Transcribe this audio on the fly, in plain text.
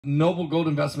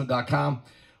noblegoldinvestment.com,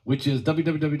 which is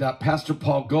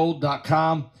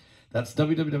www.pastorpaulgold.com. That's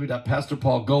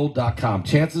www.pastorpaulgold.com.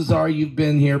 Chances are you've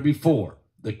been here before.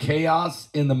 The chaos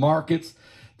in the markets,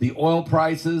 the oil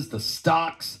prices, the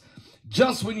stocks,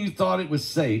 just when you thought it was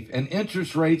safe and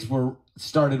interest rates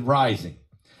started rising.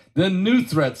 Then new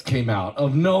threats came out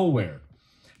of nowhere.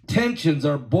 Tensions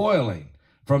are boiling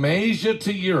from Asia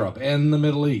to Europe and the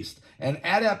Middle East. And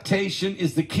adaptation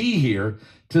is the key here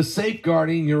to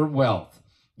safeguarding your wealth.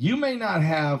 You may not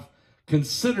have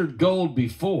considered gold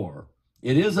before.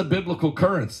 It is a biblical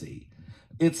currency.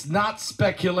 It's not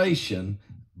speculation,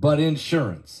 but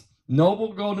insurance.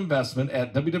 Noble Gold Investment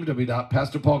at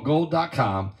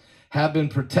www.pastorpaulgold.com have been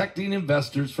protecting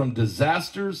investors from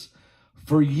disasters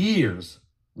for years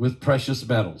with precious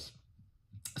metals.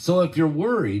 So if you're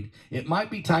worried, it might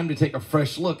be time to take a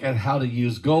fresh look at how to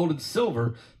use gold and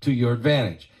silver to your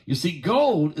advantage. You see,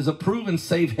 gold is a proven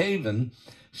safe haven.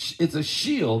 It's a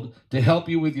shield to help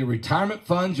you with your retirement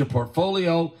funds, your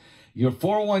portfolio, your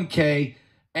 401k,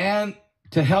 and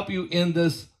to help you in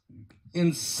this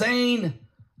insane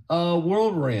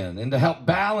world we're in, and to help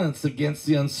balance against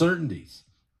the uncertainties.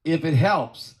 If it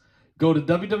helps, go to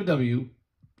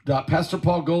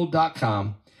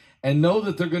www.pastorpaulgold.com and know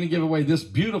that they're going to give away this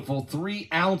beautiful 3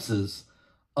 ounces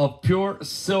of pure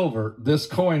silver, this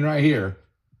coin right here,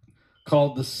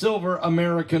 called the Silver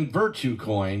American Virtue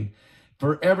Coin,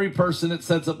 for every person that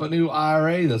sets up a new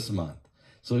IRA this month.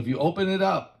 So if you open it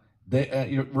up,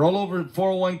 you roll over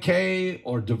 401k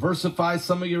or diversify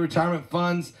some of your retirement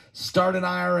funds, start an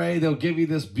IRA, they'll give you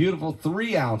this beautiful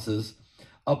 3 ounces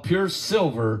of pure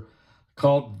silver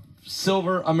called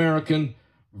Silver American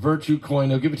Virtue Coin.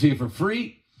 They'll give it to you for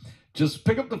free. Just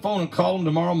pick up the phone and call them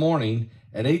tomorrow morning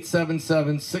at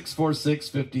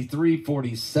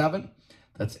 877-646-5347.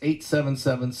 That's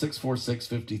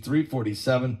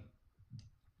 877-646-5347.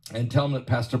 And tell them that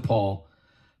Pastor Paul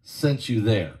sent you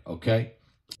there, okay?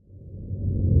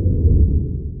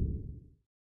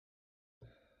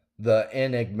 The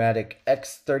enigmatic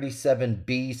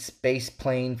X-37B space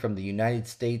plane from the United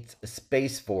States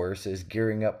Space Force is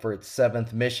gearing up for its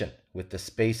 7th mission, with the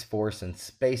Space Force and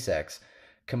SpaceX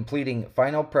completing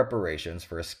final preparations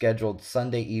for a scheduled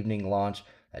Sunday evening launch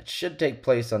that should take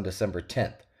place on December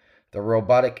 10th. The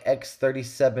robotic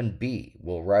X-37B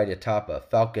will ride atop a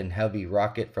Falcon Heavy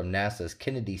rocket from NASA's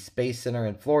Kennedy Space Center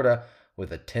in Florida,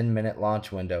 with a 10-minute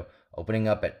launch window opening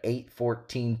up at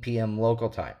 8:14 p.m. local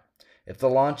time. If the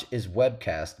launch is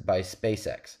webcast by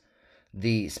SpaceX.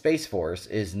 The Space Force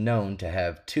is known to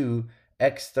have 2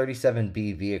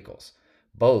 X-37B vehicles,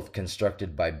 both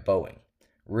constructed by Boeing.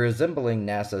 Resembling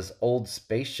NASA's old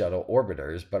space shuttle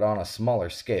orbiters, but on a smaller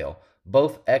scale,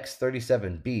 both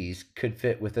X-37Bs could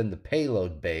fit within the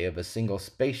payload bay of a single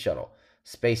space shuttle,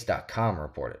 Space.com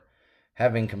reported.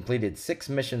 Having completed 6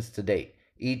 missions to date,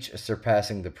 each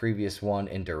surpassing the previous one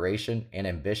in duration and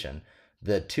ambition,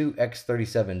 the 2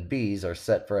 X-37Bs are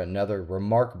set for another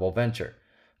remarkable venture.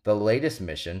 The latest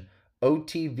mission,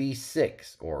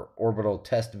 OTV-6, or Orbital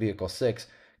Test Vehicle 6,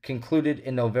 concluded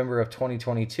in November of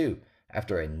 2022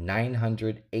 after a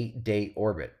 908-day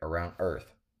orbit around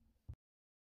Earth.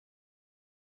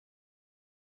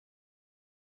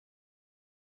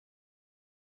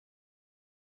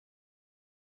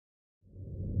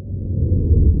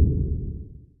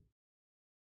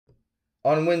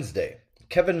 On Wednesday,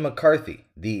 Kevin McCarthy,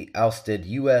 the ousted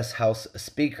U.S. House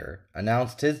Speaker,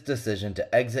 announced his decision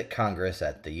to exit Congress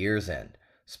at the year's end,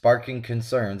 sparking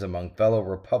concerns among fellow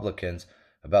Republicans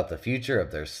about the future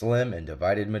of their slim and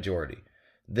divided majority.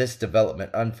 This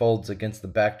development unfolds against the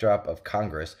backdrop of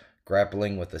Congress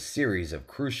grappling with a series of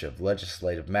crucial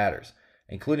legislative matters,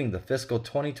 including the fiscal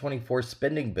 2024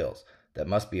 spending bills that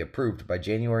must be approved by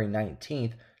January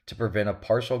 19th to prevent a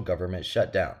partial government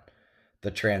shutdown.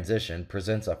 The transition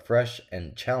presents a fresh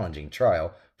and challenging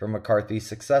trial for McCarthy's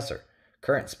successor,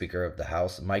 current Speaker of the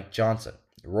House Mike Johnson,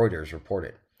 Reuters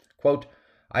reported. Quote,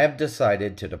 "I have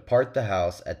decided to depart the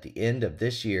House at the end of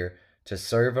this year to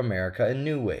serve America in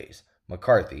new ways,"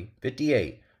 McCarthy,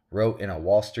 58, wrote in a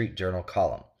Wall Street Journal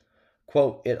column.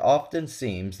 Quote, "It often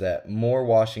seems that more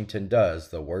Washington does,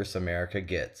 the worse America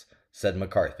gets," said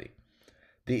McCarthy.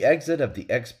 The exit of the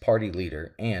ex-party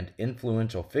leader and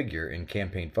influential figure in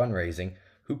campaign fundraising,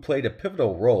 who played a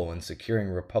pivotal role in securing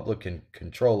Republican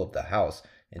control of the House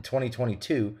in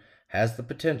 2022, has the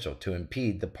potential to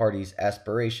impede the party's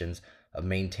aspirations of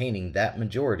maintaining that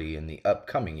majority in the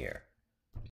upcoming year.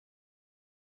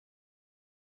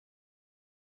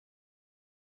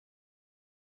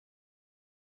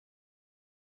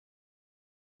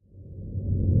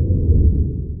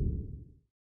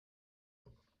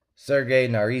 Sergei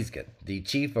Naryshkin, the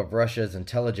chief of Russia's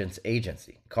intelligence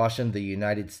agency, cautioned the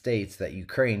United States that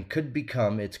Ukraine could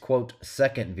become its, quote,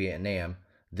 second Vietnam.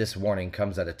 This warning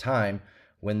comes at a time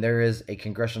when there is a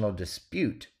congressional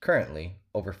dispute currently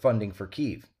over funding for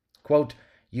Kyiv. Quote,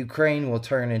 Ukraine will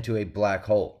turn into a black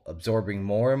hole, absorbing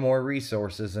more and more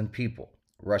resources and people,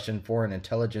 Russian Foreign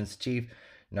Intelligence Chief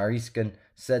Naryshkin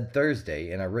said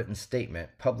Thursday in a written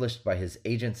statement published by his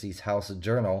agency's House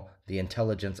journal, The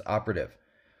Intelligence Operative.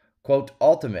 Quote,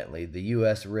 ultimately, the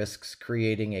U.S. risks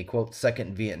creating a, quote,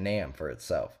 second Vietnam for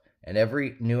itself, and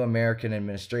every new American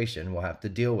administration will have to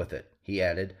deal with it, he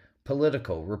added,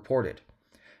 Politico reported.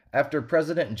 After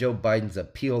President Joe Biden's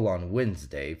appeal on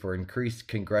Wednesday for increased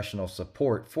congressional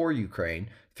support for Ukraine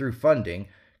through funding,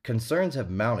 concerns have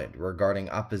mounted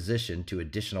regarding opposition to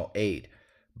additional aid.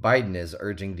 Biden is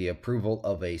urging the approval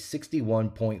of a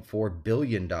 $61.4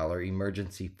 billion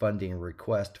emergency funding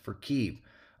request for Kyiv,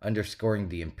 underscoring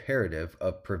the imperative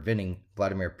of preventing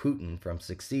Vladimir Putin from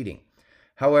succeeding.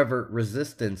 However,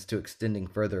 resistance to extending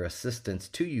further assistance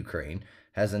to Ukraine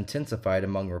has intensified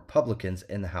among Republicans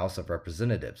in the House of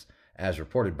Representatives, as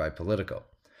reported by Politico.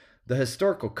 The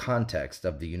historical context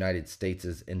of the United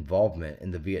States' involvement in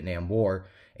the Vietnam War,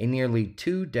 a nearly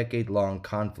 2-decade-long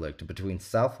conflict between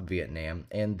South Vietnam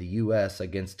and the U.S.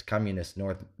 against Communist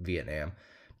North Vietnam,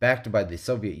 backed by the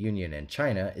Soviet Union and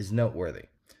China, is noteworthy.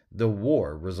 The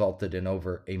war resulted in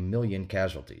over 1 million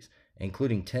casualties,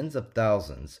 including tens of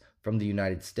thousands from the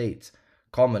United States,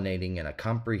 culminating in a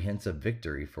comprehensive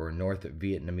victory for North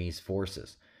Vietnamese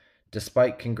forces.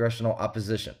 Despite congressional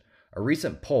opposition, a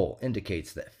recent poll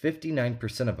indicates that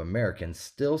 59% of Americans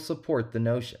still support the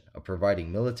notion of providing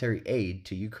military aid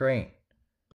to Ukraine.